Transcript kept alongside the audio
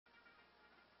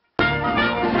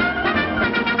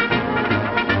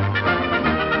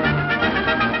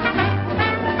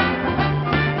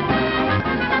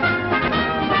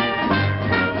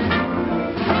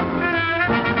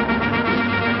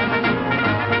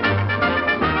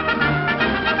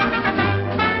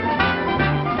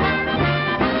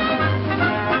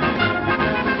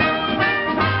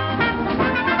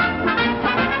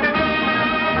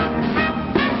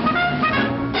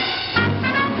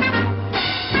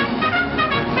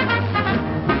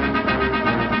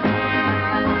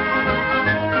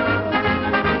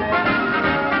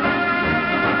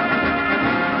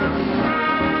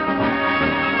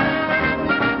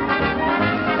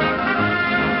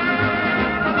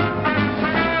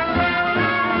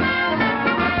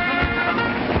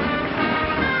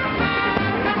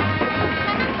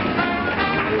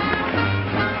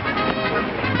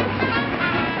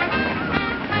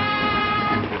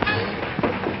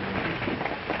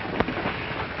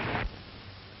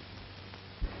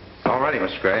Howdy,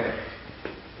 Mr. Gray.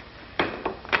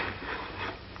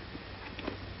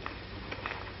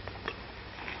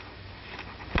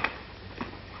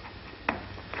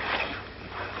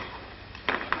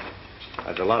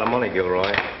 That's a lot of money,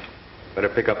 Gilroy. Better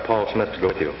pick up Paul Smith to go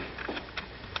with you.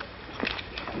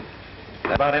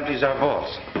 That about empties our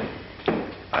vaults.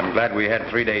 I'm glad we had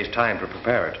 3 days' time to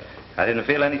prepare it. I didn't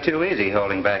feel any too easy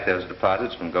holding back those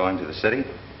deposits from going to the city.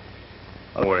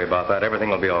 Don't worry about that. Everything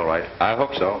will be all right. I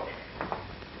hope so.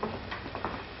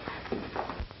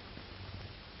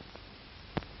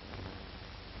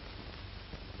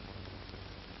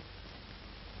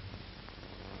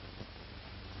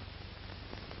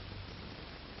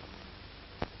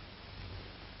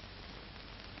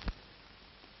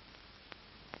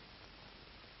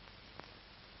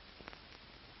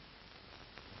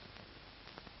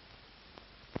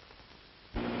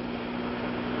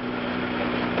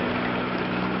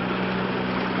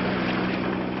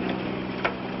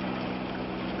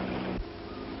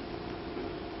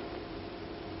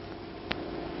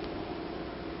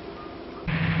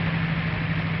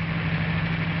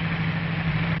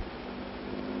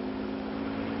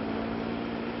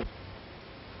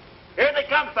 Here they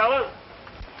come, fellas.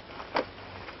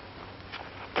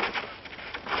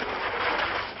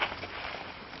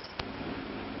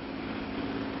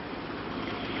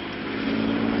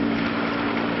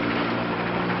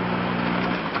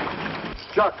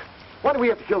 Chuck, why do we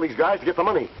have to kill these guys to get the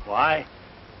money? Why?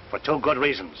 For 2 good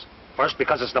reasons. First,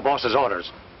 because it's the boss's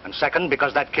orders. And second,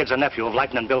 because that kid's a nephew of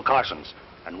Lightning Bill Carson's.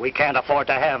 And we can't afford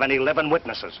to have any living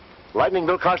witnesses. Lightning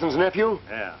Bill Carson's nephew?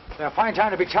 Yeah. It's a fine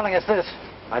time to be telling us this.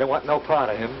 I don't want no part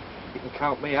of him. You can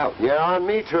count me out. Yeah, on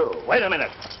me too. Wait a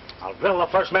minute. I'll drill the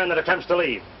first man that attempts to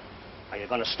leave. Are you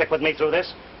going to stick with me through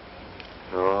this?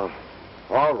 Oh,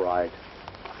 all right.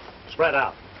 Spread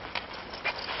out.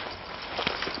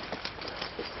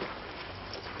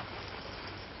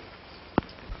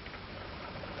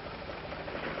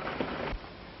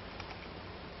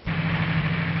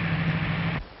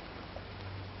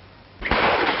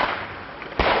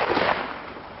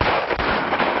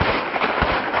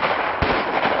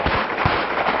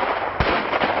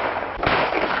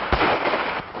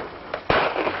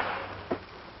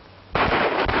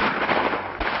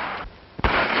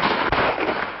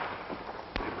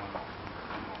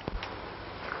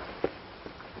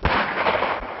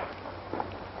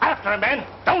 After him, men.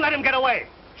 Don't let him get away.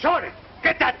 Shorty,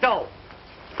 get that dough.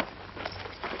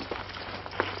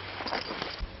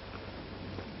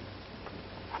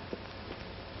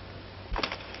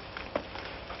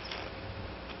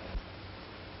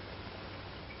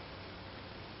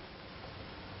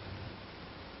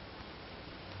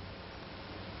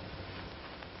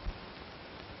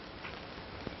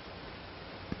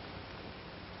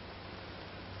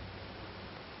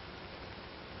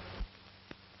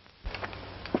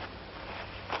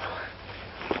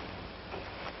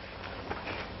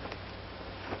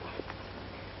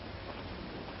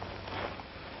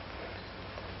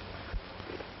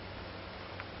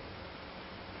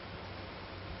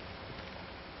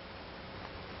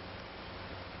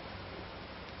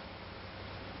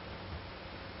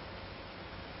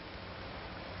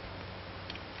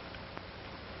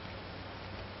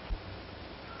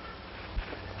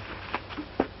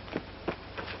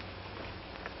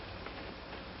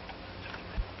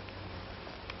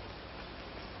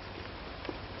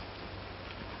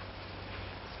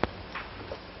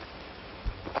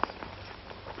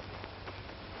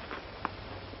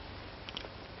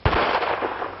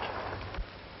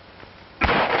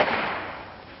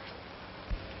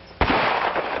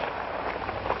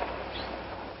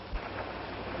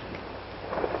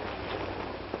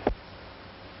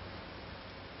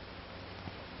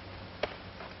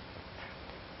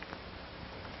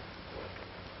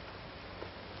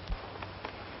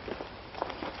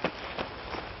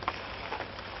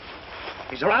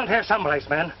 He's around here someplace,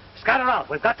 men. Scatter out.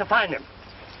 We've got to find him.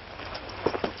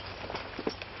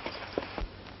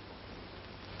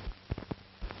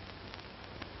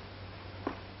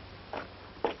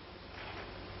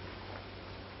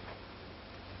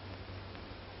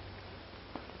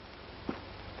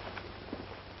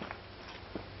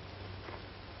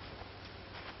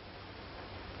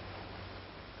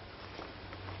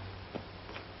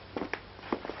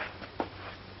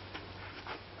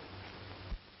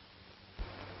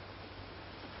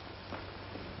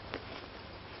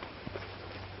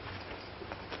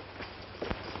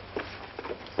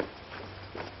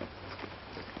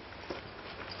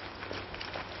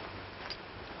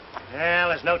 Well,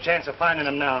 there's no chance of finding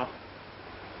him now.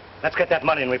 Let's get that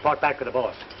money and report back to the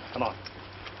boss. Come on.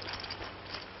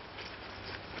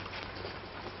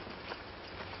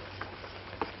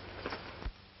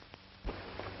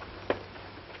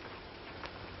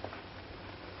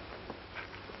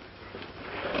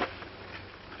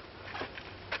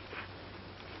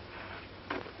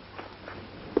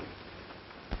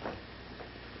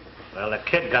 Well, the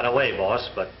kid got away, boss,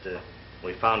 but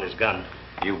we found his gun.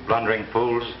 You blundering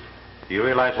fools. Do you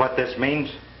realize what this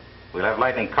means? We'll have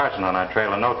Lightning Carson on our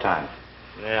trail in no time.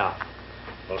 Yeah.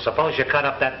 Well, suppose you cut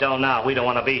up that dough now. We don't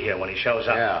want to be here when he shows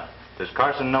up. Yeah. Does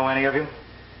Carson know any of you?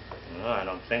 No, I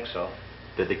don't think so.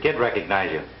 Did the kid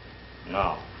recognize you?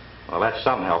 No. Well, that's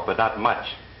some help, but not much.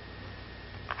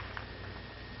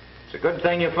 It's a good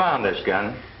thing you found this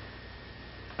gun.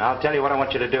 Now, I'll tell you what I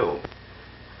want you to do.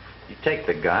 You take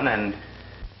the gun and...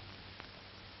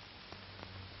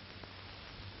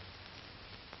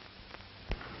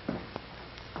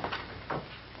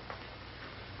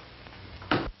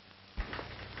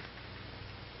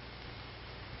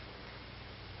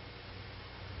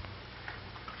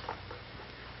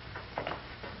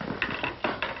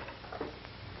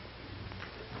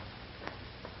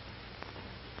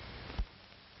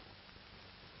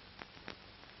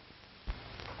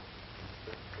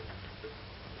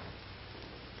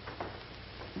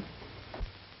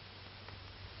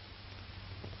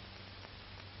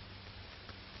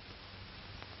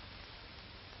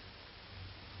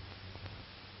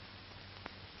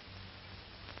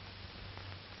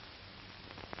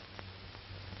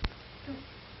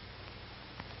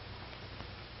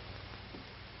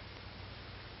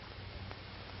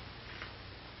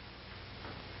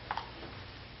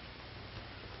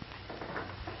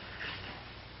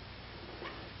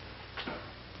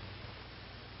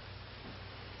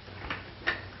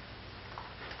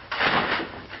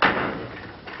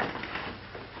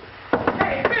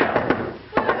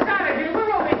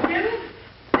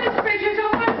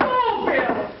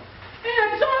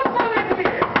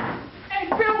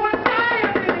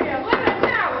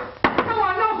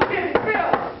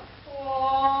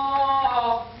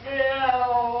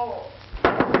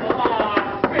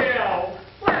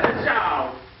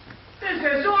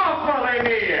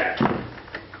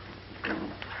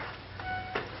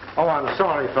 Oh, I'm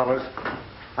sorry, fellas.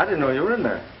 I didn't know you were in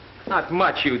there. Not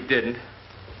much you didn't.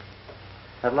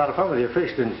 Had a lot of fun with your fish,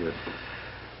 didn't you?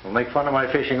 Well, make fun of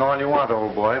my fishing all you want,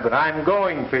 old boy, but I'm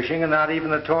going fishing, and not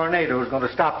even a tornado is going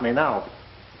to stop me now.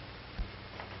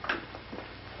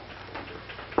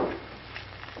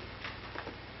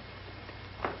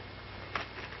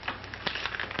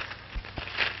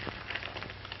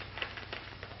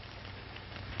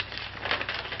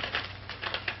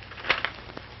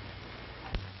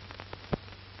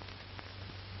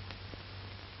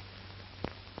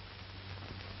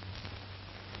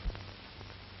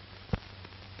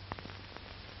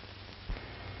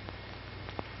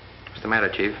 What's the matter,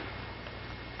 Chief?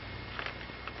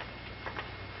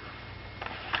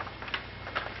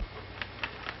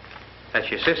 That's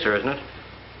your sister, isn't it?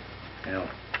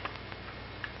 Yeah.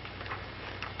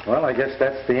 Well, I guess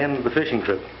that's the end of the fishing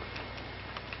trip.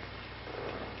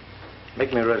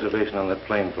 Make me a reservation on that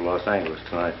plane for Los Angeles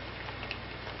tonight.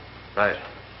 Right.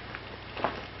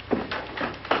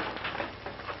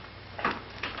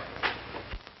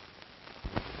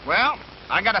 Well,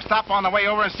 I got to stop on the way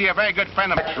over and see a very good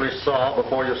friend of mine. Actually saw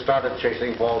before you started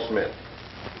chasing Paul Smith.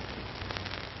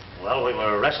 Well, we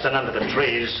were resting under the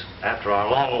trees after our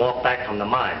long walk back from the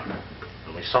mine.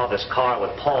 And we saw this car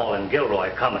with Paul and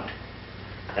Gilroy coming.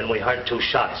 Then we heard 2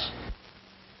 shots.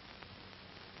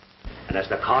 And as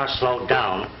the car slowed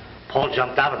down, Paul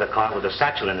jumped out of the car with a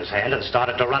satchel in his hand and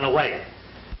started to run away.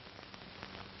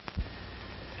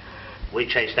 We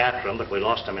chased after him, but we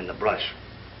lost him in the brush.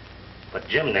 But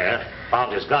Jim there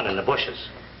found his gun in the bushes.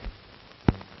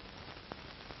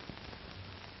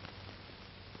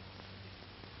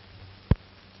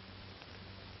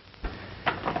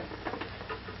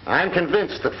 I'm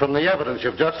convinced that from the evidence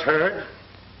you've just heard,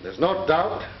 there's no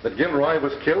doubt that Gilroy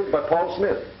was killed by Paul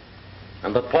Smith,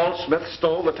 and that Paul Smith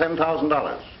stole the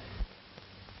 $10,000.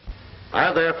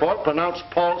 I therefore pronounce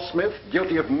Paul Smith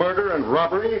guilty of murder and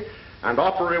robbery and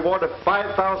offer a reward of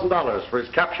 $5,000 for his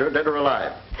capture, dead or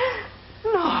alive.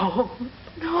 No,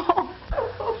 no.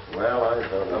 Well, I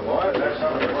don't know. Boy, that's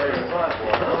not the way you thought.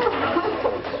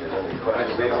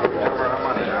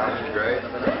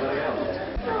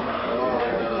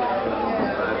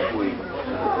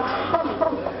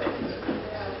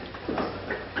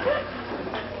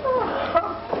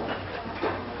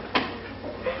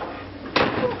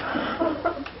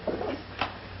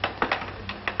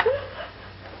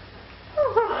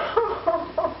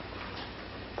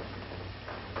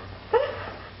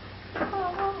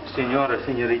 Senora,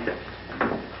 senorita,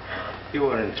 you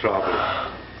are in trouble.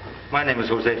 My name is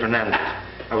Jose Fernandez.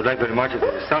 I would like very much if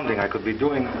there is something I could be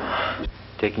doing.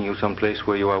 Taking you someplace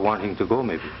where you are wanting to go,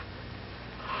 maybe.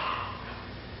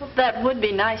 Well, that would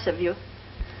be nice of you.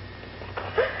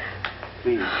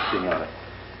 Please, senora.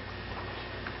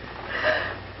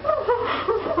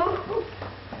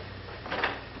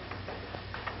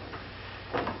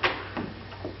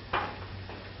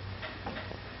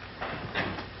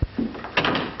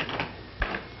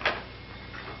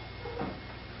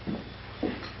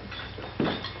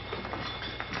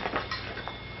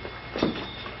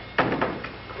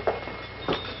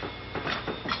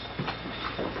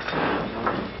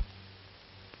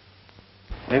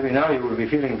 Maybe now you will be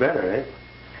feeling better, eh?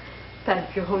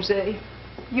 Thank you, Jose.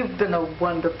 You've been a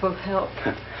wonderful help.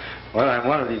 Well, I'm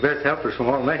one of the best helpers from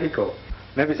all Mexico.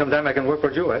 Maybe sometime I can work for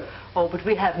you, eh? Oh, but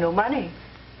we have no money.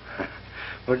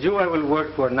 For you, I will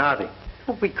work for nothing.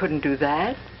 Oh, we couldn't do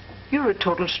that. You're a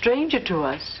total stranger to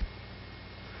us.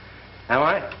 Am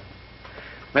I?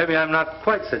 Maybe I'm not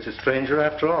quite such a stranger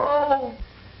after all. Oh,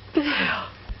 Bill.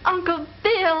 Uncle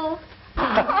Bill.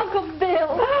 Uncle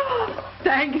Bill.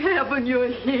 Thank heaven you're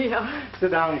here.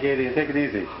 Sit down, Katie, and take it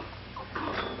easy.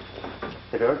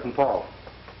 Have you heard from Paul?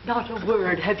 Not a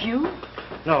word, have you?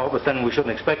 No, but then we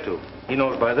shouldn't expect to. He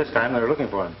knows by this time they're looking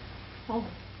for him. Oh.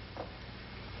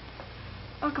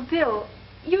 Uncle Bill,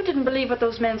 you didn't believe what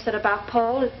those men said about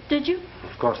Paul, did you?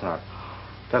 Of course not.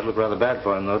 Does look rather bad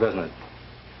for him, though, doesn't it?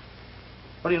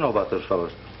 What do you know about those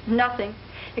fellows? Nothing,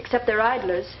 except they're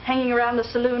idlers, hanging around the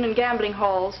saloon and gambling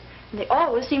halls. And they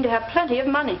always seem to have plenty of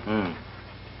money.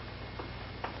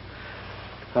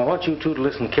 I want you two to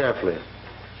listen carefully.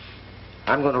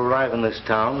 I'm going to arrive in this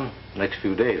town, next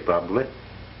few days probably,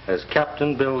 as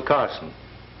Captain Bill Carson,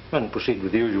 and proceed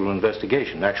with the usual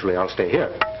investigation. Actually, I'll stay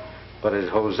here. But as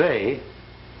Jose,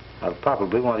 I'll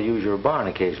probably want to use your barn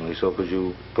occasionally, so could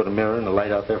you put a mirror and a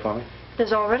light out there for me?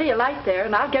 There's already a light there,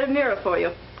 and I'll get a mirror for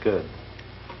you. Good.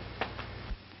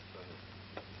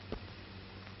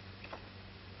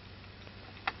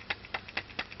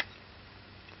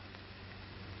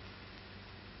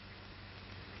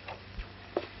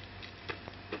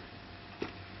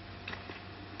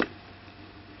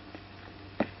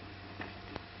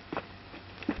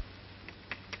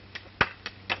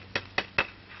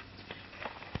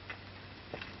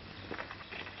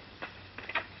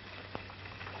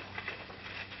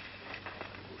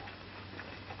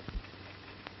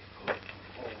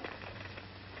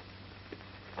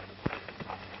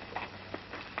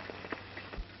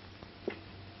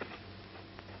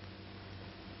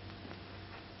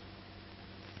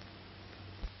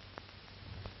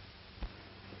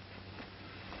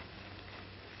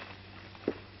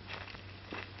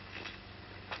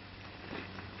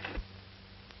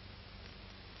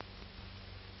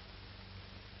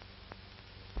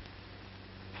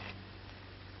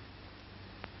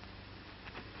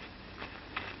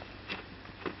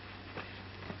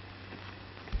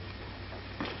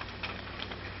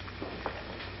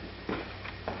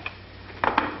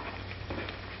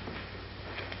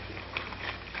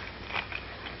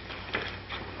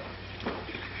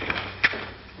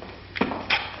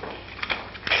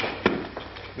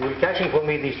 You will cashing for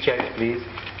me these checks, please.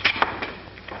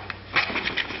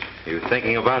 You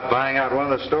thinking about buying out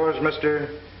one of the stores,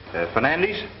 Mr.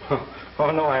 Fernandez?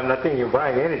 Oh, no, I'm not thinking of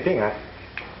buying anything. I'm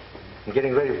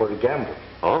getting ready for the gamble.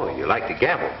 Oh, you like to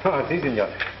gamble? Oh, si,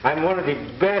 senor. I'm one of the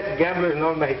best gamblers in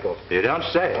all Mexico. You don't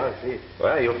say. Oh, si.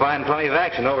 Well, you'll find plenty of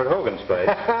action over at Hogan's place.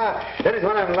 That is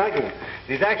what I'm liking.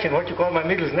 This action, what you call my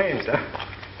middle names, huh?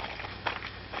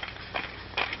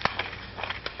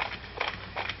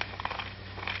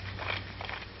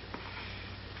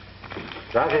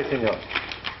 Gracias, senor.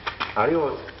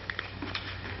 Adiós.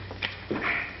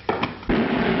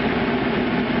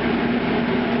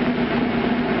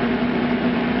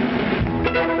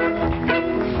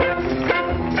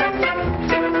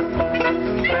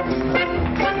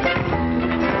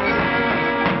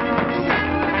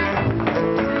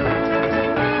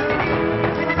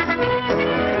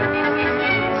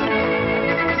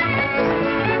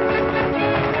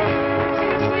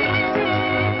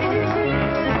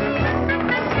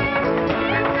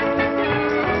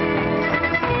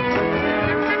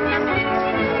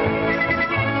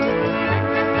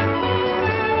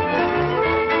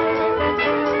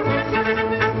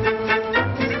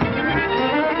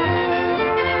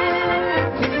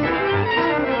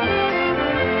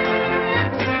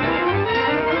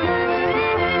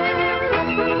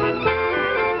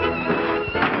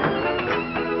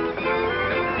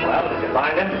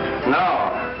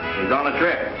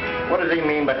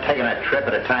 Trip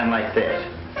at a time like this?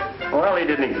 Well, he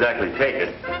didn't exactly take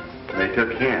it. They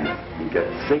took him. He got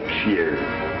 6 years.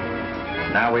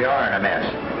 Now we are in a mess.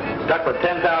 Stuck with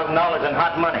 $10,000 in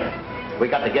hot money. We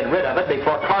got to get rid of it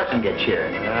before Carson gets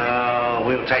here. Oh,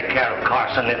 we'll take care of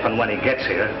Carson if and when he gets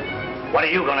here. What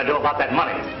are you going to do about that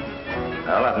money?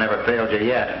 Well, I've never failed you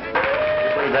yet.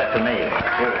 Just leave that to me.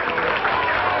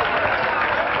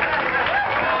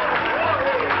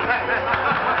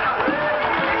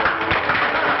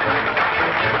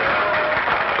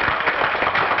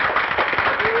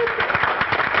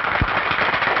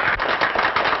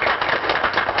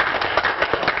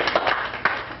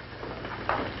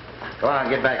 Go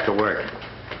on, get back to work.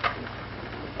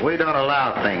 We don't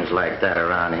allow things like that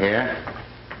around here.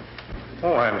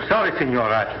 Oh, I'm sorry,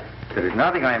 Senora. There is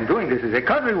nothing I am doing. This is a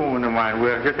countrywoman of mine.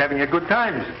 We're just having a good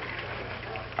time.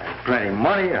 I have plenty of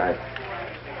money.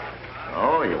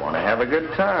 Oh, you want to have a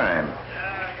good time.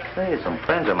 Say, some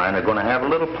friends of mine are going to have a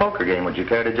little poker game. Would you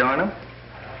care to join them?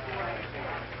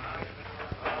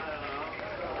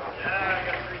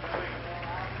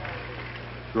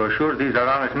 You're sure these are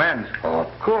honest men? Of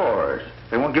course.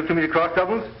 They won't give to me the cross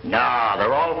doubles? No,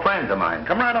 they're all friends of mine.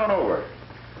 Come right on over.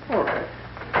 All right.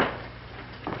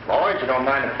 Boys, you don't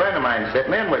mind a friend of mine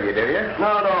sitting in with you, do you?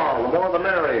 Not all. The more the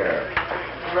merrier.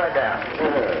 Right down.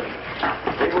 Yeah.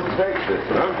 Table stakes this,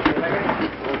 huh?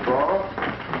 No draw.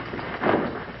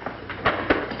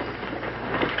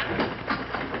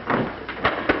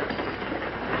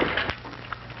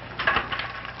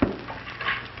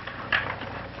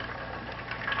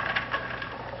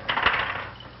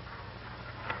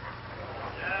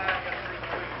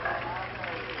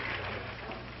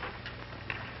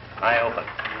 I open.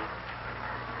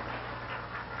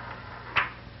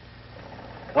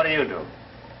 What do you do?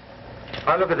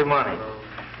 I look at the money.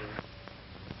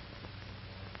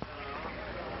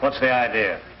 What's the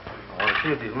idea? I want to see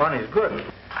if this money is good.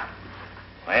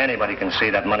 Why, anybody can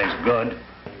see that money's good.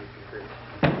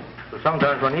 So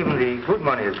sometimes when even the good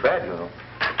money is bad, you know.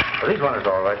 But this one is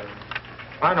all right.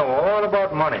 I know all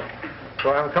about money.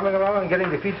 So I'm coming along and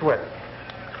getting the feet wet.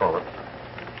 Forward.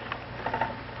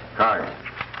 Cards.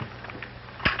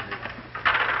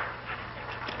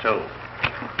 2.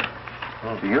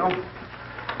 To you?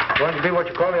 Going to be what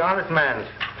you call the honest man's.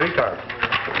 3 cards.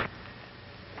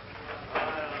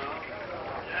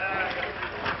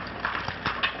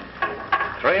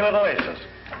 Three little aces.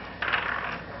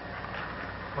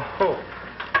 Oh,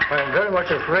 I'm very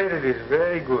much afraid it is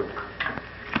very good.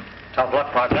 Tough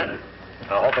luck, partner.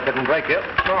 I hope it didn't break you.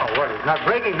 No, well, it's not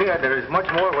breaking here. There is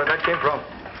much more where that came from.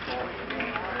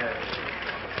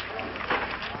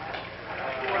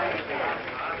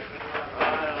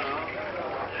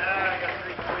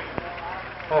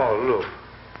 Oh, look.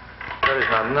 That is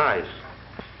not nice.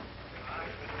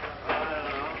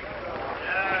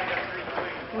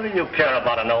 What do you care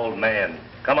about an old man?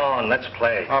 Come on, let's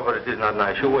play. Oh, but it is not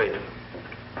nice. You wait.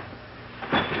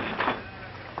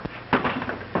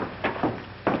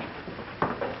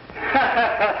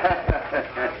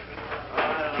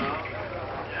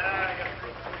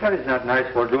 That is not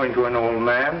nice for doing to an old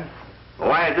man.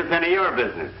 Why is this any of your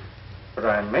business? But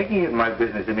I'm making it my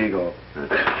business, amigo.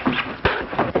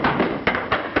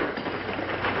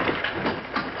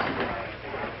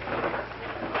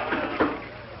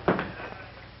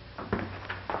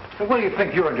 So what do you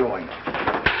think you're doing?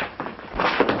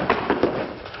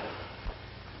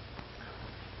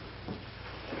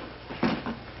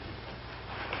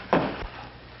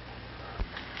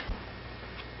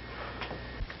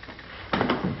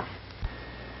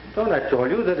 Don't I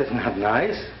told you that is not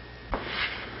nice?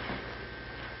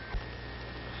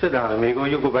 Sit down, amigo.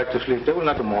 You go back to sleep. There will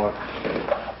not tomorrow.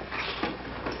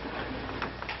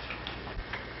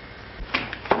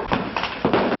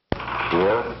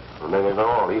 Yeah? Well, maybe not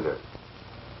all either.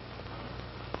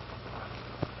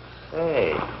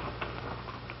 Say,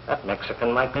 that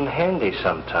Mexican might be handy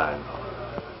sometime.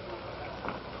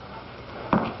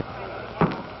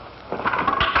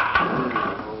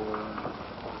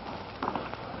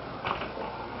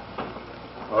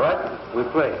 All right? We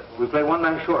play. We play one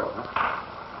man short. Huh?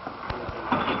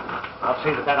 I'll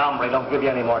see that hombre don't give you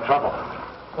any more trouble.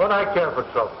 What I care for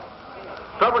trouble?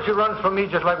 Trouble she runs from me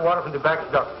just like water from the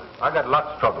back duck. I got lots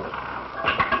of trouble.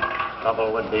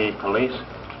 Trouble with the police?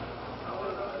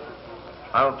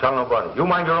 I don't tell nobody. You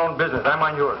mind your own business. I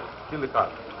mind yours. Steal the car.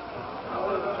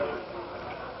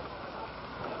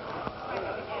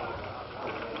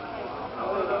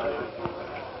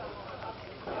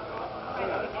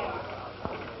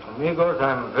 Amigos,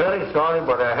 I'm very sorry,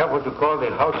 but I have what you call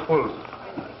the houseful.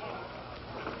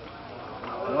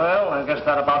 Well, I guess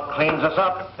that about cleans us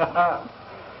up.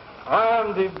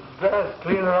 I'm the best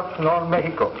cleaner up in all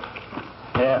Mexico.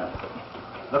 Yeah.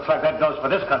 Looks like that goes for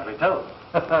this country, too.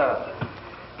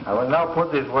 I will now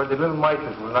put this where the little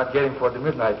mices will not get him for the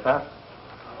midnight, huh?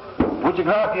 Muchas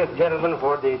gracias, gentlemen,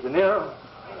 for the dinero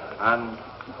and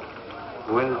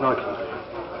buenas noches.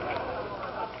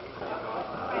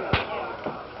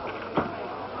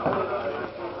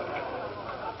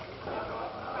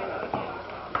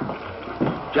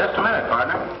 Just a minute,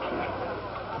 partner.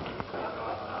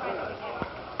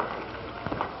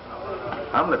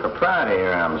 I'm the proprietor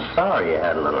here. I'm sorry you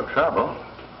had a little trouble.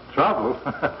 Trouble?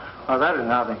 Oh, that is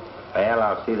nothing. Well,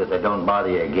 I'll see that they don't bother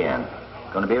you again.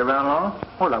 Going to be around long?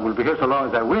 Well, I will be here so long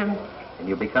as I win. And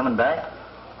you'll be coming back?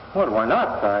 Well, why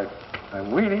not?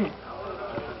 I'm winning.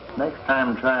 Next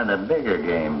time try the bigger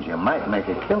games. You might make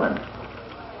a killing.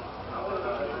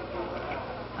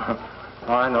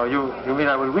 Oh, I know. You mean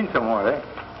I will win some more, eh?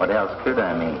 What else could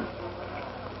I mean?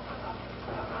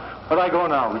 But I go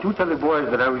now. Would you tell the boys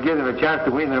that I will give them a chance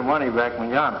to win their money back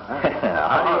manana?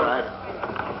 Huh? All right.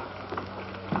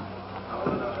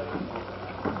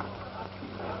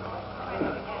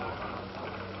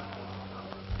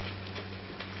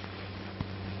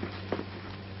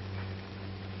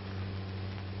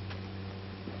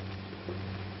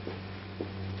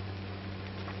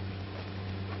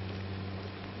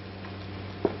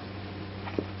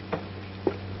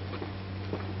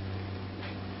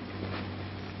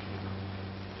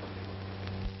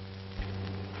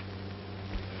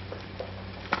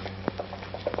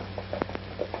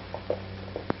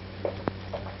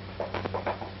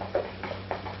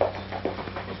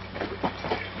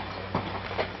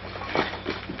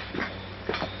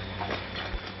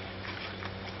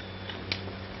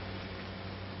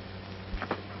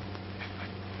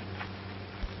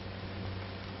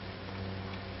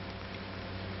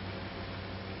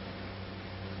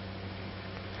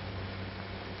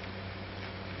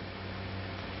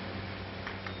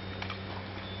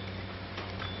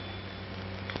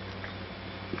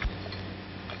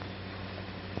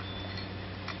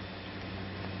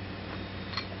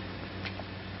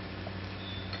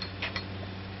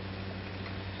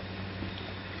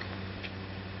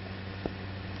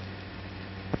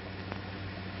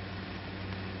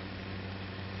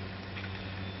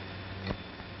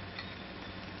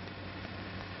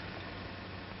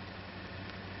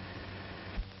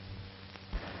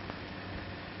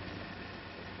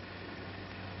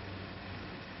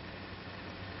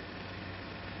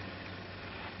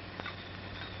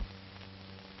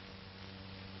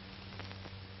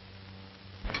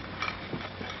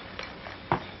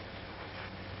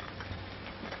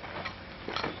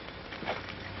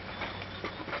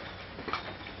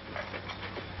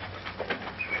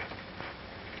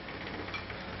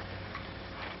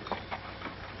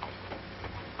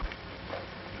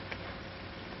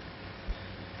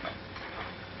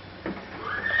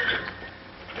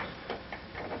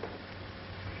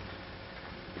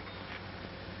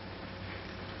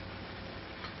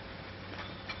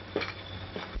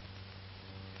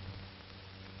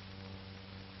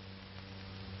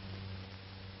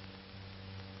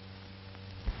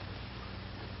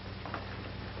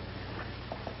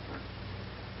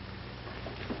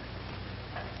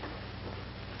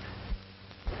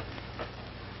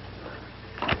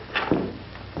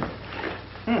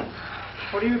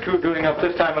 What are you two doing up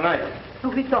this time of night? Oh,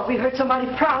 we thought we heard somebody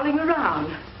prowling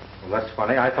around. Well, that's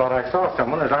funny. I thought I saw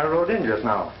someone as I rode in just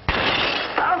now.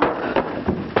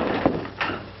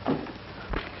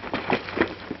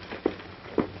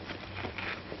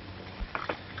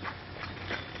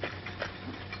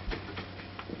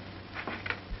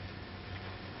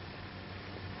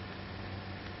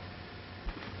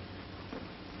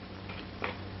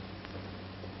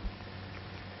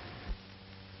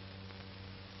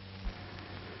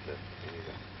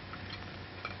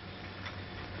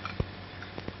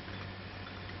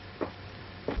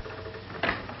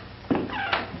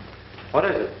 What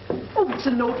is it? Oh, it's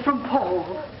a note from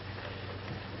Paul.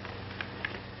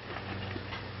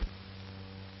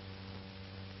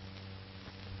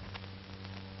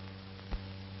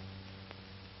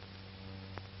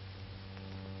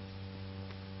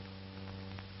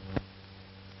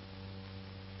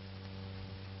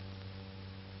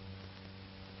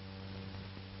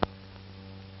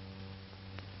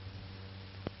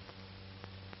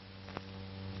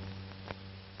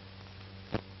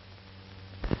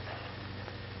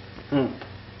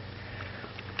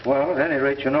 Well, at any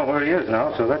rate, you know where he is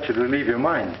now, so that should relieve your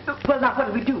mind. Well, now, what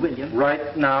do we do, William?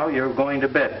 Right now, you're going to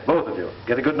bed, both of you.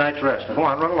 Get a good night's rest. Go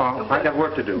on, run along. I got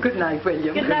work to do. Good night,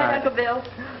 William. Good night, Uncle Bill.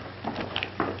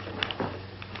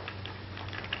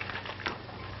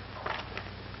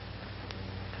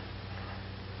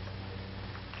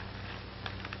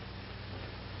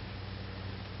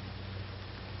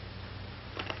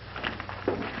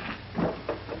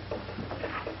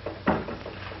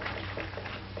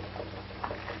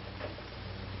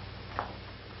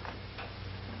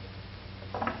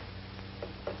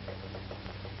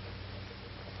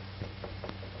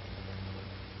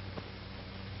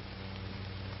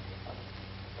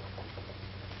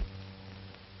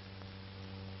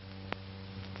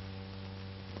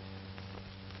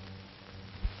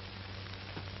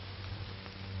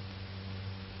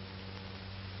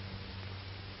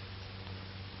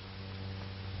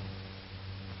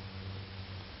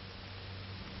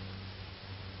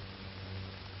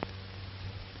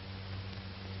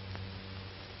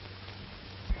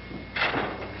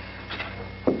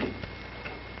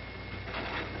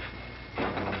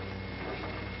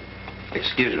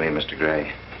 Excuse me, Mr.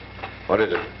 Gray. What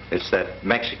is it? It's that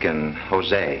Mexican,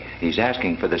 Jose. He's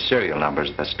asking for the serial numbers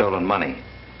of the stolen money.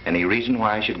 Any reason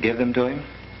why I should give them to him?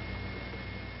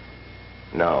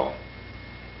 No.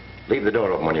 Leave the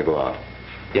door open when you go out.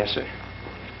 Yes, sir.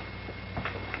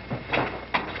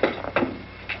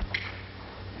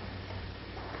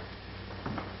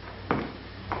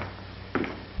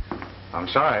 I'm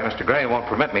sorry, Mr. Gray won't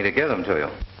permit me to give them to you.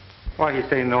 Why you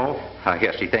say no? I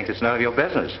guess he thinks it's none of your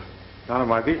business. None of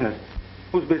my business.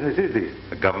 Whose business is this?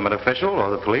 A government official or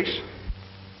the police?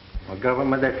 A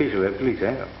government official, the police,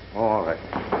 eh? Oh, all right.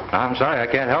 I'm sorry, I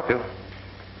can't help you.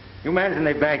 You men in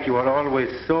the bank, you are always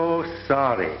so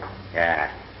sorry.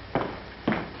 Yeah.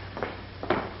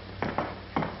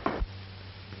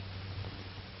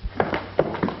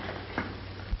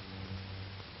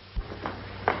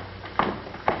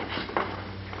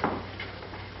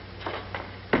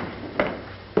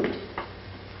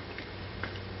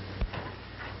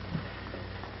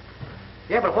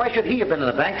 Yeah, but why should he have been in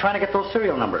the bank trying to get those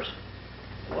serial numbers?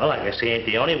 Well, I guess he ain't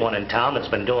the only one in town that's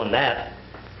been doing that.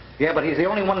 Yeah, but he's the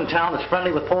only one in town that's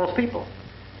friendly with Paul's people.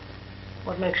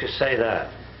 What makes you say that?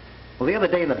 Well, the other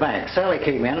day in the bank, Sally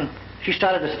came in. She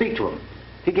started to speak to him.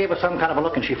 He gave her some kind of a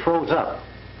look and she froze up.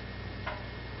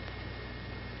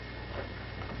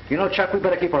 You know, Chuck, we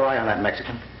better keep our eye on that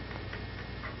Mexican.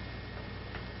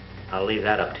 I'll leave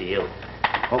that up to you.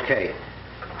 Okay.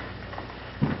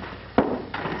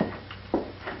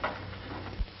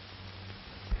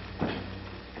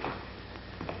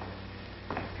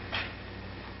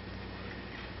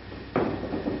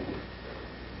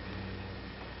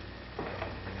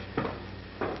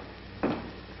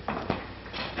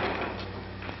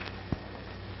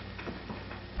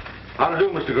 How do,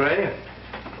 Mr. Gray?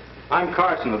 I'm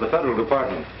Carson of the Federal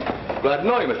Department. Glad to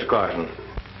know you, Mr. Carson.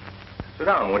 Sit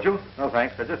down, would you? No,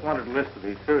 thanks. I just wanted a list of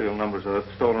the serial numbers of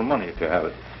stolen money, if you have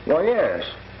it. Oh, yes.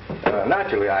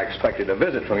 Naturally, I expected a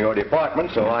visit from your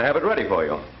department, so I have it ready for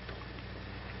you.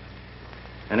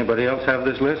 Anybody else have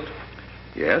this list?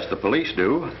 Yes, the police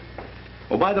do.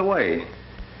 Oh, by the way,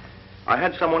 I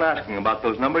had someone asking about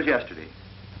those numbers yesterday.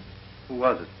 Who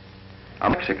was it? A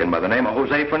Mexican by the name of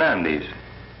Jose Fernandez.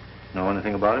 Know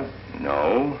anything about him?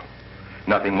 No.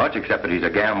 Nothing much except that he's a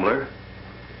gambler.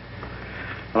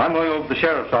 Well, I'm going over to the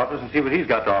sheriff's office and see what he's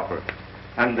got to offer.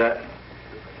 And,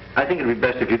 I think it'd be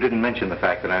best if you didn't mention the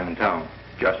fact that I'm in town.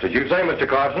 Just as you say, Mr.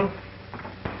 Carson.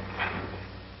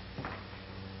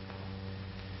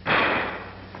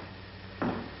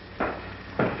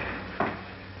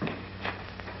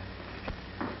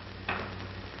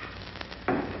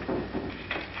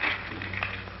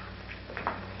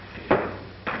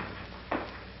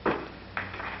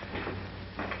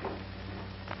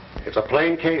 It's a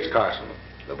plain case, Carson.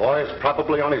 The boy's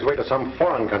probably on his way to some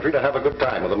foreign country to have a good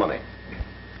time with the money.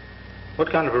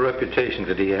 What kind of a reputation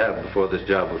did he have before this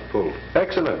job was pulled?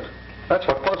 Excellent. That's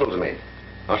what puzzles me.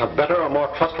 Not a better or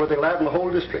more trustworthy lad in the whole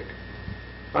district.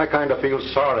 I kind of feel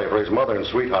sorry for his mother and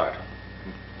sweetheart.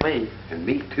 Me? And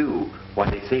me, too. Why,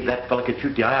 they say that fella could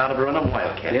shoot the eye out of her in a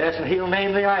wildcat. Yes, and he'll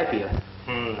name the eye for you.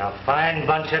 A fine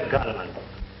bunch of gunmen.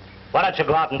 Why don't you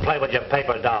go out and play with your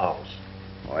paper dolls?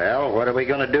 Well, what are we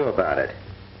going to do about it?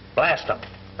 Blast them.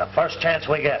 The first chance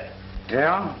we get.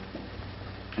 Yeah?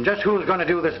 And just who's going to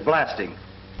do this blasting?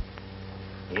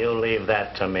 You leave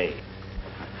that to me.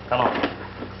 Come on.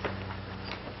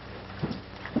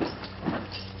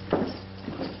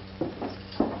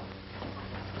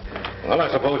 Well,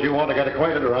 I suppose you want to get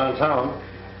acquainted around town.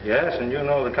 Yes, and you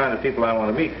know the kind of people I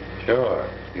want to meet. Sure.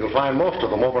 You'll find most of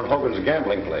them over at Hogan's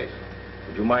gambling place.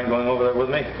 Would you mind going over there with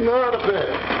me? Not a bit.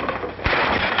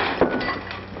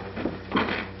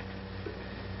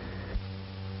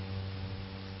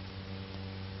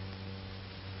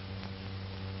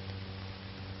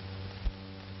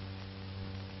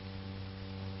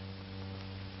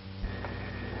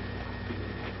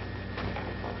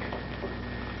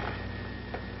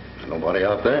 Nobody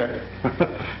out there.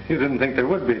 You didn't think there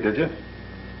would be, did you?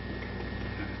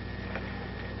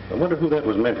 I wonder who that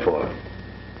was meant for.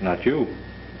 Not you.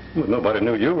 Well, nobody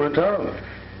knew you were in town.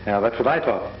 Yeah, that's what I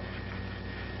thought.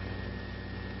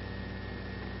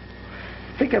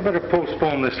 I think I better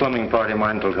postpone this slumming party of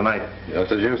mine until tonight.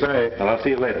 Just as you say. Well, I'll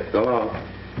see you later. So long.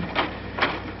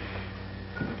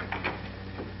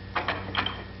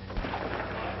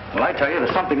 Well, I tell you,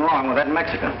 there's something wrong with that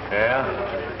Mexican.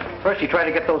 Yeah? First, he tried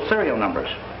to get those serial numbers.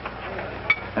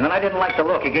 And then I didn't like the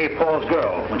look he gave Paul's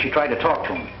girl when she tried to talk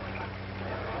to him.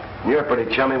 You're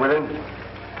pretty chummy with him.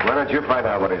 Why don't you find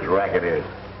out what his racket is?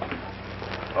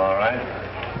 All right.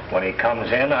 When he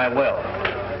comes in, I will.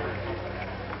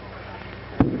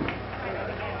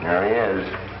 There he is.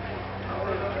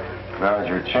 Now's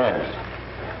your chance.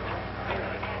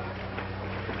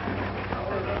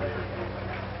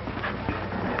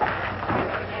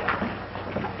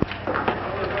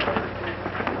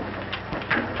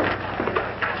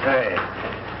 Hey,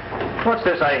 what's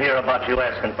this I hear about you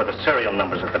asking for the serial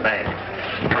numbers at the bank?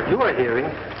 What you are hearing?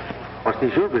 What's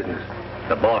this your business?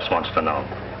 The boss wants to know.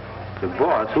 The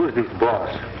boss? Who is this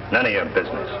boss? None of your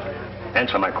business.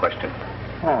 Answer my question.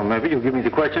 Oh, maybe you give me the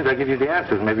questions, I give you the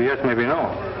answers. Maybe yes, maybe no.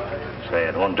 Say,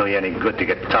 it won't do you any good to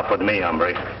get tough with me,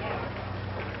 hombre.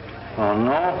 Oh,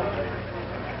 no?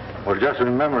 Well, just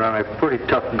remember, I'm a pretty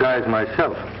tough guy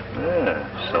myself.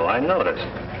 Yeah, so I noticed.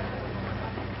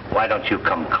 Why don't you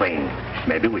come clean?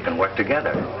 Maybe we can work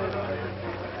together.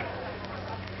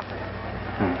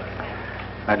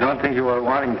 I don't think you are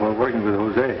wanting for working with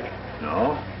Jose.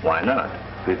 No? Why not?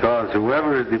 Because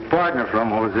whoever is the partner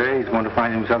from Jose is going to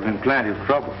find himself in plenty of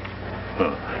trouble.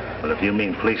 Well, if you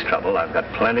mean police trouble, I've got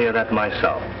plenty of that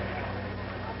myself.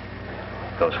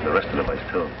 Goes for the rest of the boys,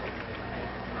 too.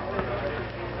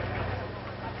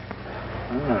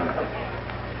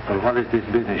 Well, what is this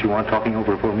business you want talking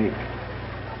over for me?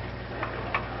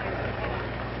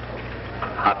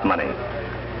 Hot money.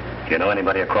 Do you know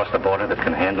anybody across the border that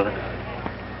can handle it?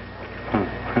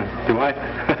 Do I?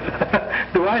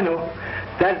 Do I know?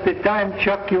 That's the time,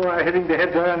 Chuck, you are hitting the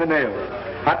heads around the nails.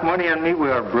 Hot money and me, we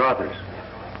are brothers.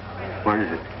 Where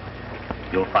is it?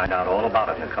 You'll find out all about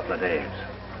it in a couple of days.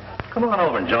 Come on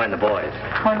over and join the boys.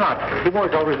 Why not? The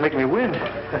boys always make me win.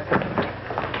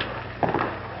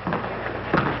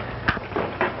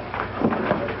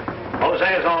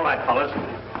 Jose is all right, fellas.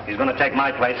 He's going to take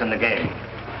my place in the game.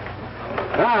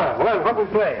 Ah, well, what we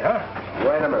play, huh?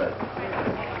 Wait a minute.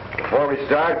 Before we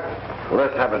start,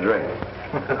 let's have a drink.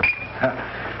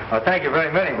 Well, thank you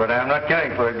very much, but I'm not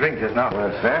caring for a drink just now.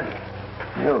 What's that?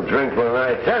 You'll drink when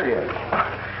I tell you.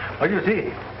 Well, you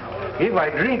see, if I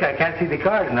drink, I can't see the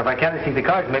cards, and if I can't see the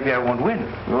cards, maybe I won't win.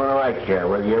 What do I care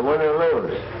whether you win or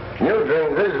lose? You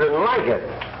drink this and like it.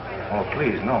 Oh,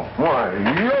 please, no. Why,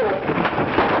 you...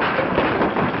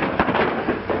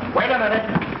 Wait a minute.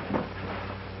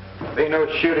 Be no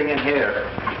shooting in here.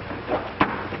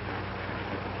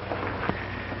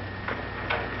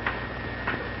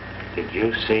 Did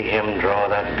you see him draw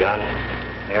that gun?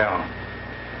 Yeah.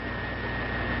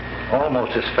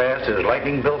 Almost as fast as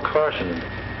Lightning Bill Carson.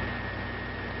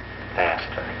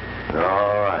 Faster.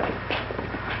 All right.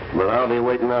 But I'll be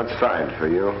waiting outside for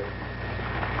you.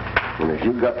 And if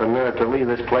you've got the nerve to leave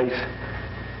this place,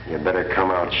 you better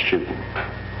come out shooting.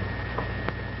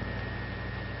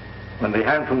 When the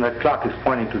hand from that clock is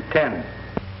pointing to 10,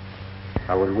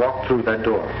 I will walk through that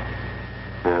door.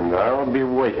 And I'll be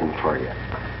waiting for you.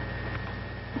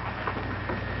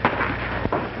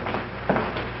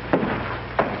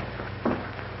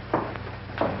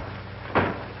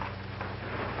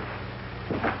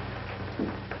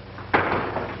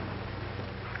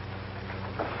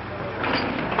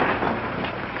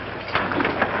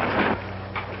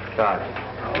 Start.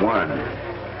 1.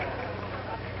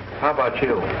 How about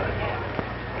you?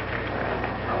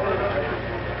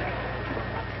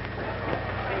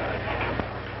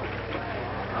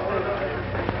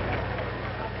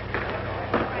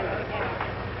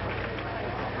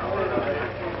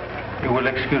 You will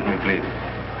excuse me, please.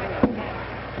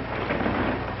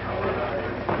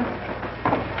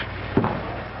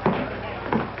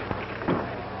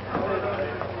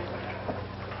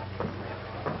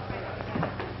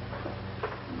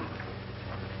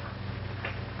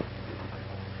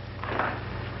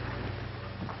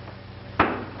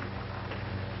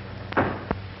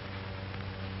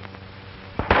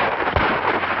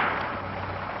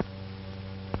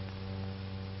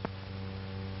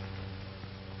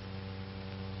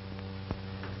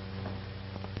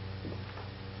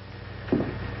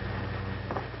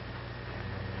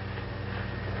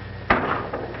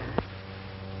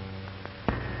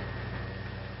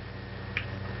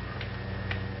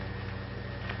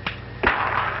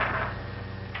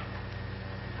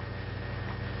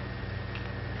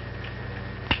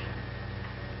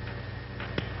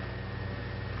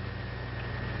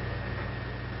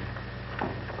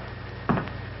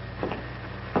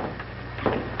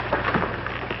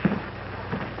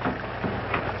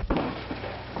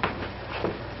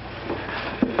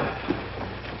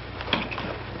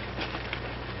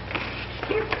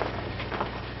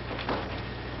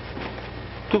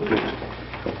 Two, please.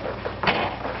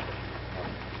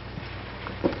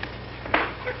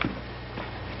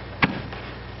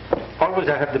 Always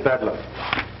I have the bad luck.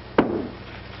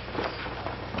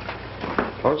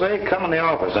 Jose, come in the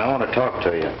office. I want to talk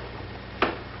to you.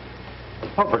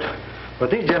 Oh,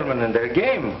 but these gentlemen in their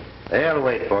game. They'll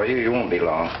wait for you. You won't be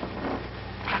long.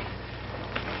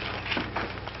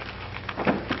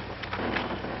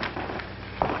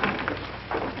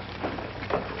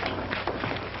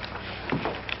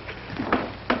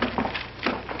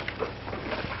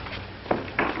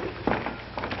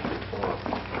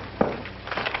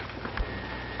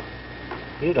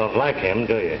 You don't like him,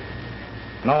 do you?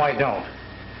 No, I don't.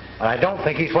 And I don't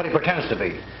think he's what he pretends to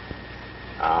be.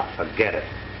 Ah, forget it.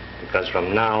 Because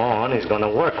from now on, he's going to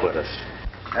work with us.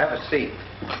 Have a seat.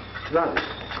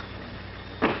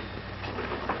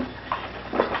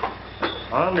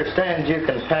 I understand you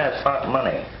can pass hot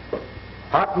money.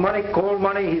 Hot money, cold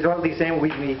money, he's all the same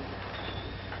with me.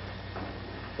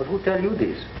 But who tell you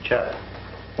this? Chuck.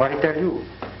 Why he tell you?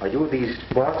 Are you the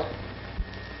boss?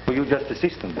 Or you just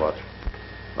assistant boss?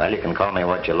 Well, you can call me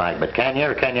what you like, but can you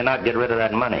or can you not get rid of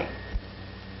that money?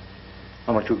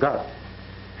 How much you got?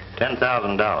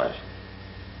 $10,000.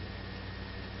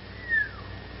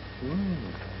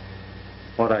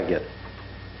 What I get?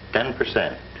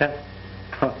 10%. 10.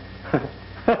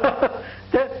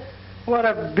 What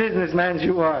a businessman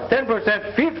you are.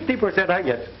 10%, 50% I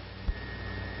get.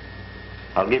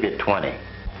 I'll give you 20.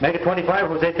 Make it 25,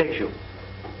 Jose takes you.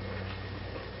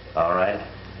 All right.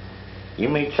 You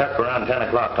meet Chuck around 10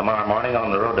 o'clock tomorrow morning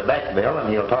on the road to Beckville, and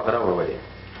he'll talk it over with you.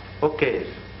 Okay.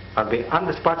 I'll be on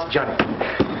the spot, Johnny.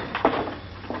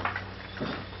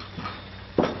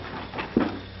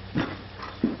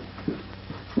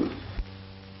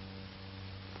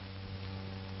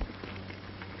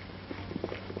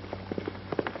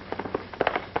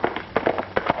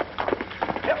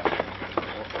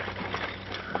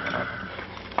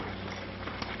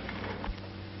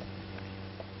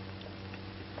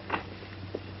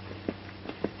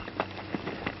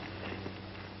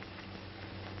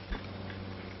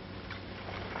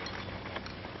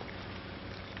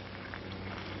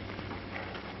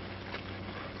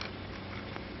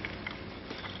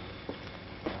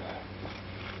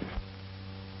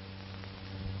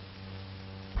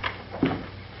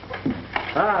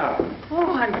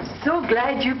 Oh, I'm so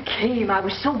glad you came. I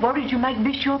was so worried you might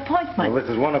miss your appointment. Well, this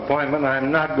is one appointment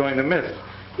I'm not going to miss.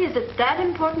 Is it that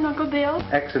important, Uncle Bill?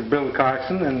 Exit Bill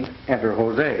Carson and enter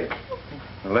Jose.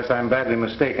 Unless I'm badly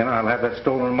mistaken, I'll have that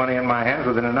stolen money in my hands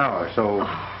within an hour. So,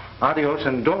 adios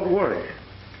and don't worry.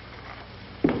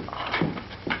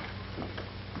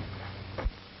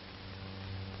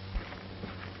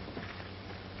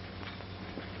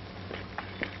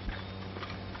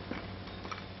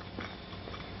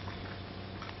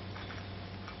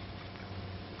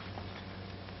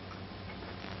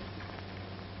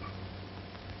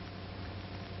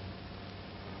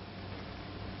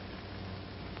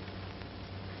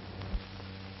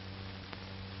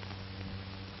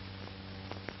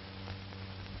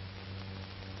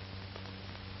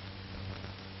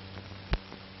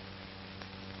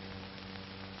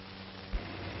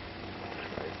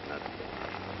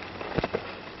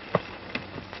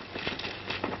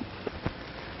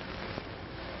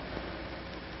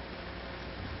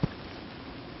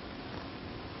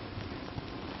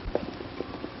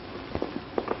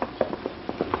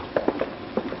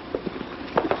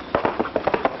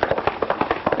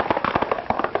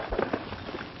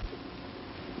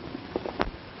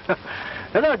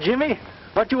 Hello, Jimmy.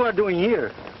 What you are doing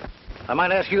here? I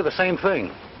might ask you the same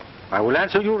thing. I will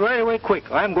answer you right away quick.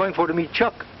 I'm going for to meet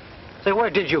Chuck. Say, where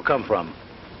did you come from?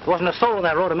 There wasn't a soul on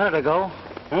that road a minute ago.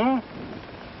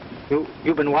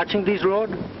 You been watching this road?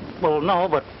 Well, no,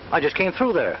 but I just came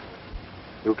through there.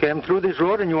 You came through this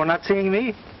road and you are not seeing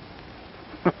me?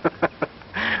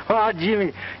 Oh,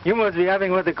 Jimmy, you must be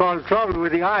having what they call trouble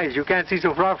with the eyes. You can't see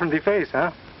so far from the face,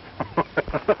 huh?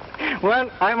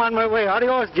 Well, I'm on my way.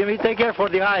 Adios, Jimmy. Take care for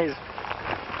the eyes.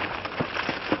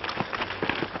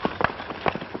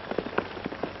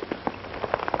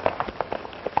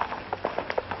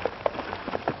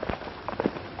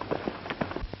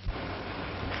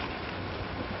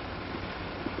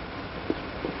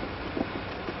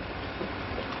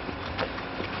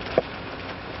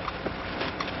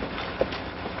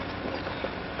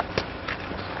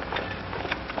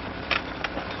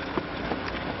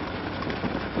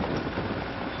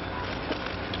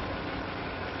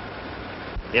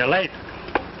 You're late.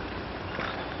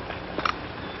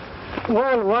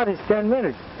 Well, what is 10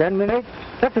 minutes? 10 minutes?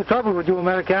 That's the trouble with you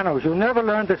Americanos. You never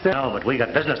learn to say... No, but we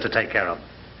got business to take care of.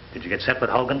 Did you get set with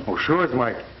Hogan? Oh, sure as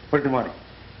Mike. Where's the money?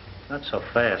 Not so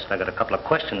fast. I got a couple of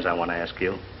questions I want to ask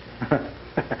you.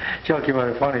 Chuck, you are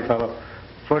a funny fellow.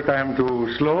 First I am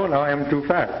too slow, now I am too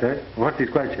fast, eh? What's his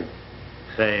question?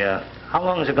 Say, how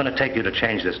long is it going to take you to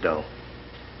change this dough?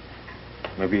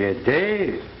 Maybe a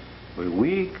day, a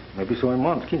week, maybe so a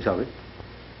month. Quién sabe?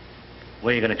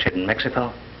 Where are you going to check in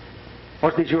Mexico?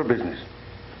 What's this your business?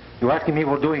 You're asking me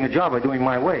for doing a job or doing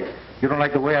my way. You don't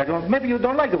like the way I do it? Maybe you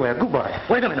don't like the way I... Goodbye.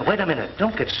 Wait a minute.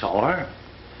 Don't get sore.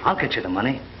 I'll get you the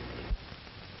money.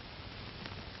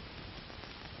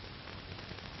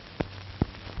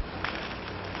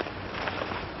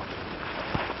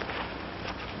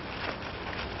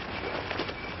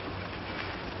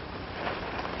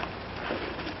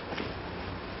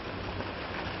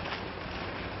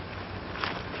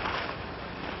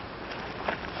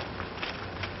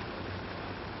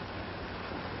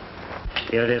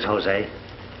 Here it is, Jose.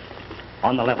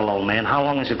 On the level, old man, how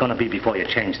long is it going to be before you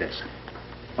change this?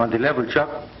 On the level,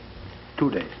 Chuck,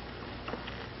 2 days.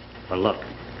 Well, look,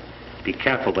 be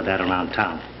careful with that around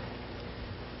town.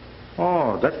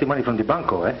 Oh, that's the money from the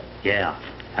Banco, eh? Yeah,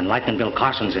 and Lightning Bill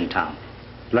Carson's in town.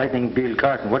 Lightning Bill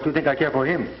Carson. What do you think I care for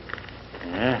him?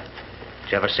 Yeah?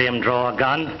 Did you ever see him draw a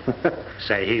gun?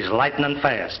 Say, he's lightning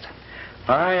fast.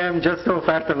 I am just so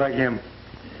faster like him.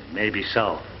 Maybe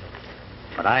so.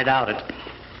 But I doubt it.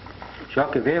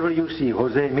 Chuck, if ever you see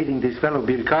Jose meeting this fellow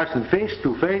Bill Carson face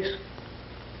to face,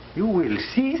 you will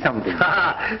see something.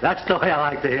 That's the way I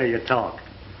like to hear you talk.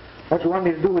 What do you want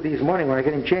me to do with his money when I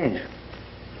get him changed?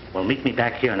 Well, meet me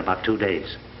back here in about 2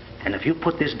 days. And if you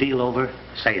put this deal over,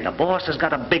 say, the boss has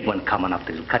got a big one coming up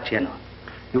that'll cut you in on.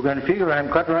 You can figure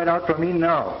I'm cut right out from me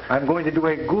now. I'm going to do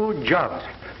a good job.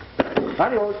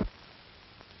 Adios.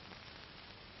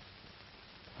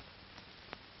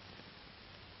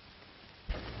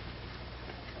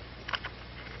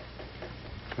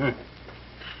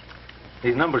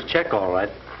 These numbers check all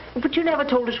right. But you never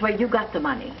told us where you got the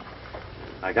money.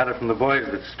 I got it from the boys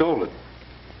that stole it.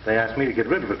 They asked me to get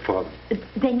rid of it for them.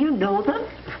 Then you know them?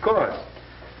 Of course.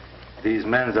 These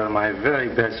men are my very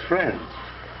best friends.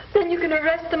 Then you can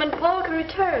arrest them and Paul can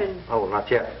return. Oh, not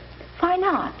yet. Why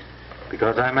not?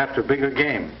 Because I'm after bigger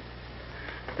game.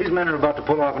 These men are about to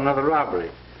pull off another robbery.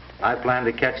 I plan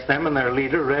to catch them and their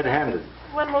leader red-handed.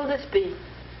 When will this be?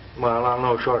 Well, I'll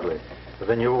know shortly. But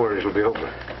then your worries will be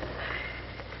over.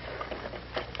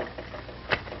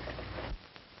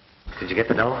 Did you get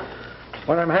the dough?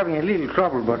 Well, I'm having a little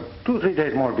trouble, but 2 or 3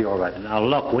 days more will be all right. Now,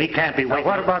 look, we can't be waiting. Now,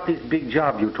 what about this big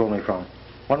job you told me from?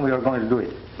 When we are going to do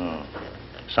it?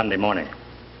 Sunday morning.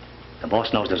 The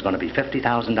boss knows there's going to be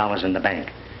 $50,000 in the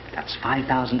bank. That's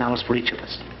 $5,000 for each of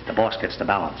us. The boss gets the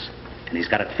balance. And he's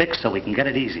got it fixed so we can get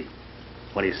it easy.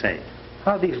 What do you say?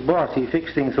 How this boss, he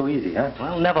fix things so easy, huh?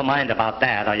 Well, never mind about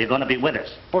that. Are you going to be with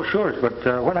us? Oh, sure, but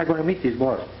when are I going to meet this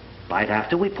boss? Right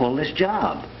after we pull this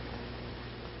job.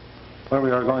 Where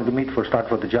we are going to meet for start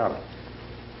for the job?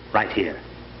 Right here.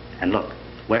 And look,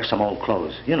 wear some old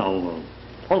clothes. You know,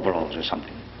 overalls or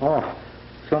something. Oh,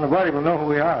 so nobody will know who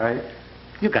we are, eh?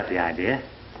 You got the idea.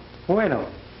 Bueno.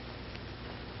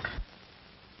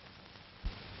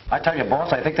 I tell you,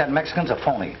 boss, I think that Mexican's a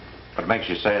phony. What makes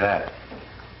you say that?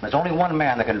 There's only one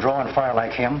man that can draw and fire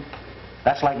like him.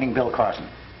 That's Lightning Bill Carson.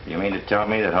 You mean to tell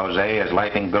me that Jose is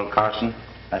Lightning Bill Carson?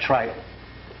 That's right.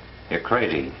 You're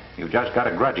crazy. You've just got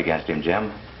a grudge against him,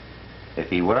 Jim. If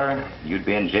he were, you'd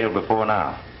be in jail before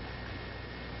now.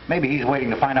 Maybe he's waiting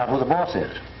to find out who the boss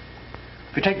is.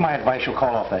 If you take my advice, you'll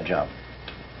call off that job.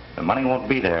 The money won't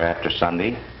be there after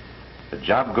Sunday. The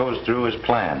job goes through as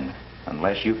planned,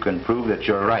 unless you can prove that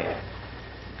you're right.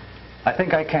 I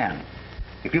think I can.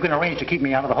 If you can arrange to keep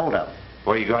me out of the holdup.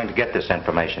 Where are you going to get this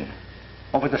information?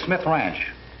 Over at the Smith Ranch.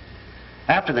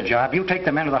 After the job, you take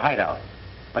the men to the hideout.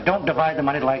 But don't divide the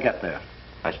money till I get there.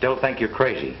 I still think you're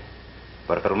crazy.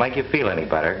 But if it'll make you feel any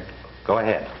better, go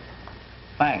ahead.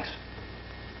 Thanks.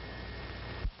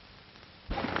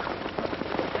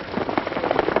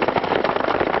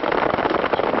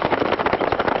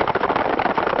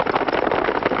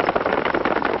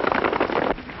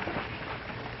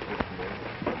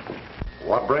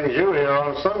 What brings you here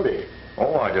on Sunday?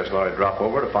 Oh, I just thought I'd drop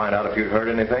over to find out if you'd heard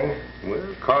anything.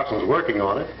 Well, Carson's working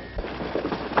on it.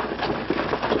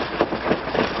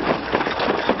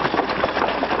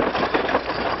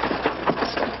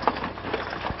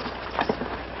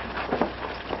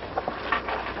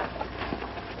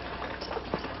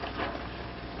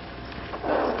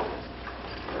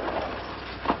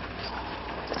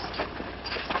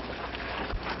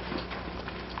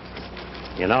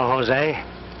 You know, Jose,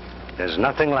 there's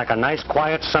nothing like a nice,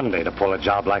 quiet Sunday to pull a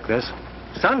job like this.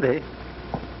 Sunday?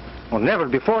 Well, never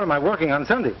before am I working on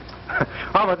Sunday.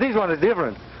 Oh, but this one is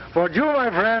different. For you, my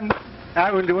friend,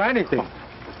 I will do anything.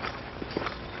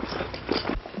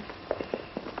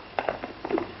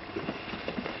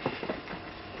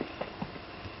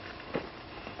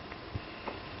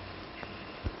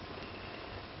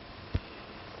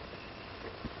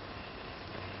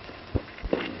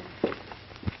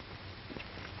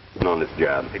 On this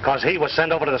job. Because he was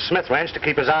sent over to the Smith Ranch to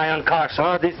keep his eye on Carson.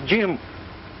 Oh, this Jim.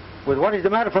 With what is the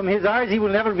matter from his eyes, he will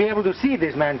never be able to see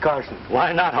this man Carson.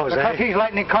 Why not, Jose? Because he's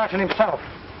Lightning Carson himself.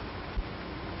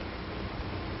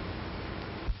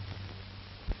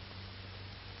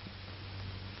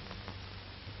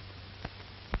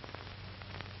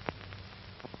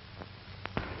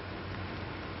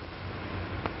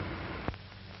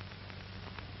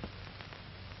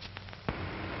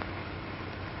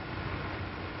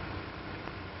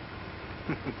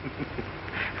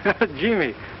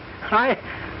 Jimmy,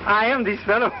 I am this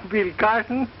fellow, Bill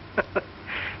Carson.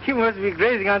 You must be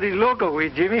grazing on this loco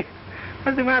weed, Jimmy.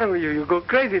 What's the matter with you? You go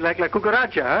crazy like La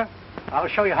Cucaracha, huh? I'll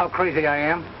show you how crazy I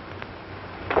am.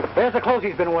 There's the clothes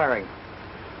he's been wearing.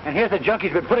 And here's the junk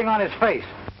he's been putting on his face.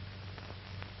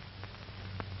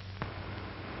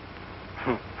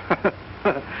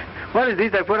 What is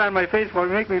this I put on my face for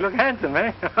to make me look handsome,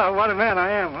 eh? What a man I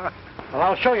am. Huh? Well,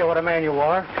 I'll show you what a man you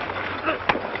are.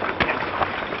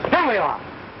 Here we are.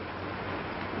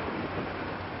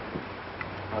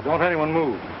 Now, don't anyone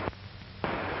move.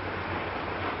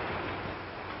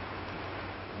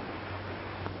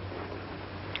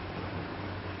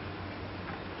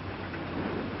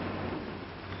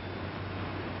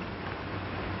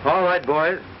 All right,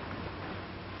 boys.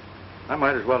 I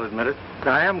might as well admit it.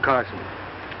 I am Carson.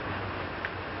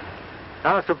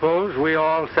 Now, suppose we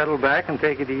all settle back and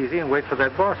take it easy and wait for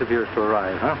that boss of yours to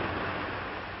arrive, huh?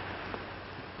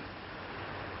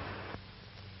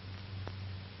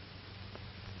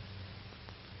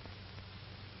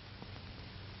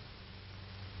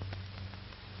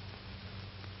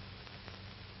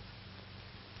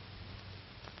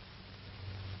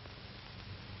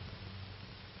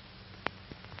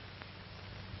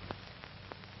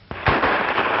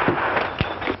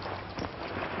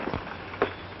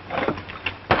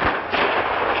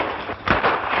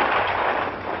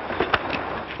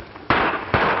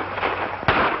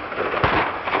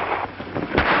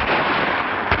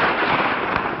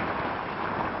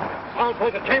 Sounds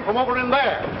like it came from over in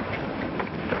there.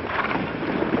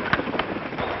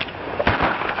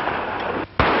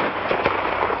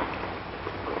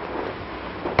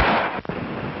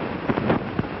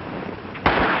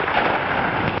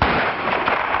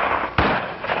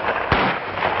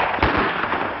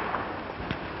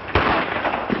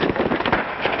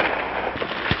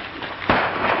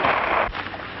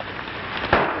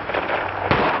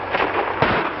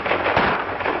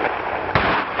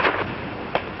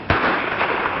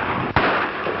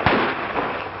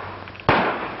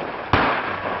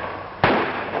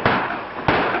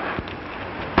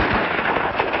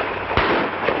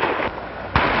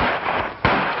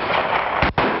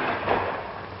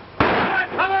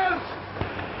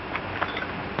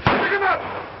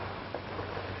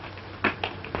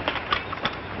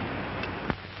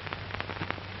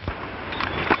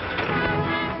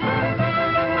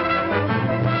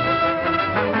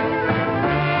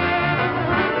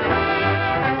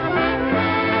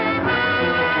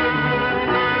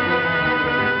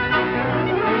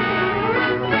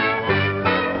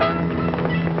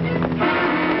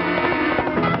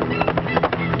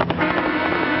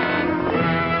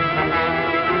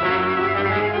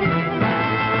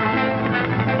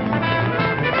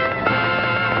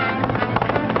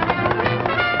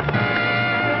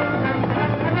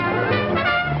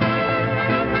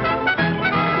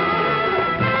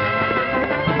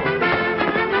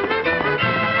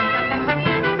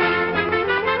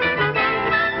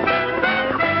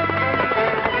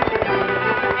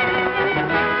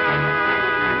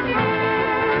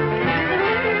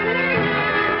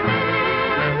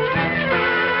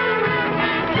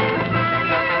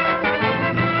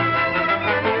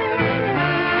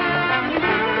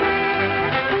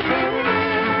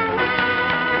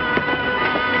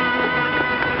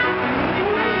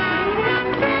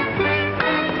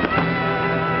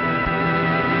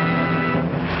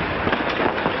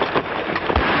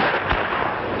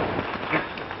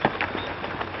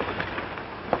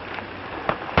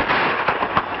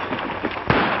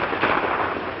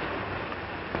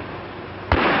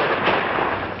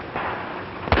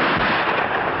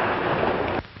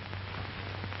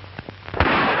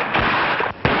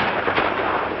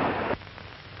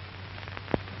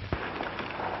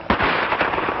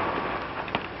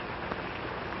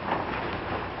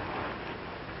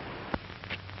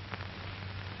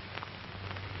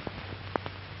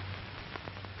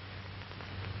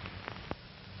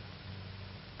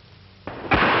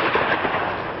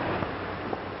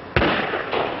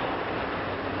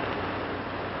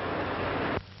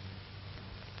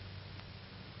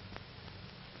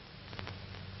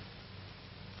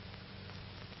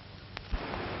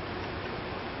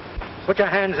 Put your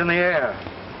hands in the air.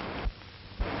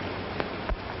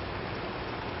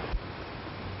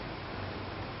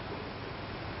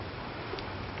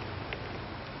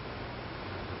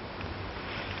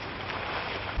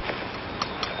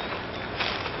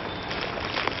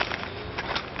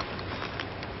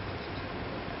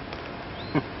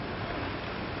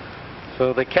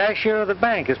 So the cashier of the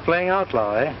bank is playing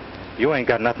outlaw, eh? You ain't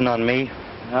got nothing on me.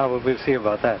 Now, we'll see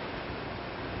about that.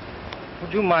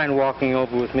 Would you mind walking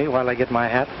over with me while I get my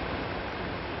hat?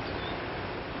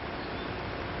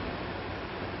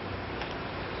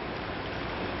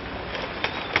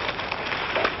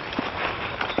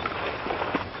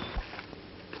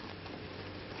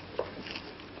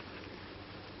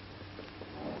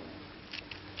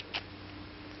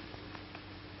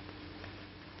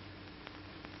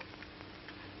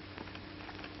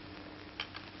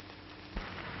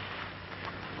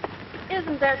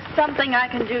 Isn't there something I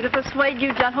can do to persuade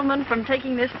you gentlemen from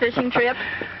taking this fishing trip?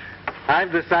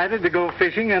 I've decided to go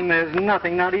fishing, and there's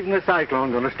nothing, not even a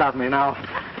cyclone, going to stop me now.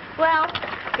 Well,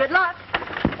 good luck.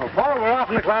 Well, Paul, we're off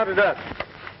in the cloud of dust.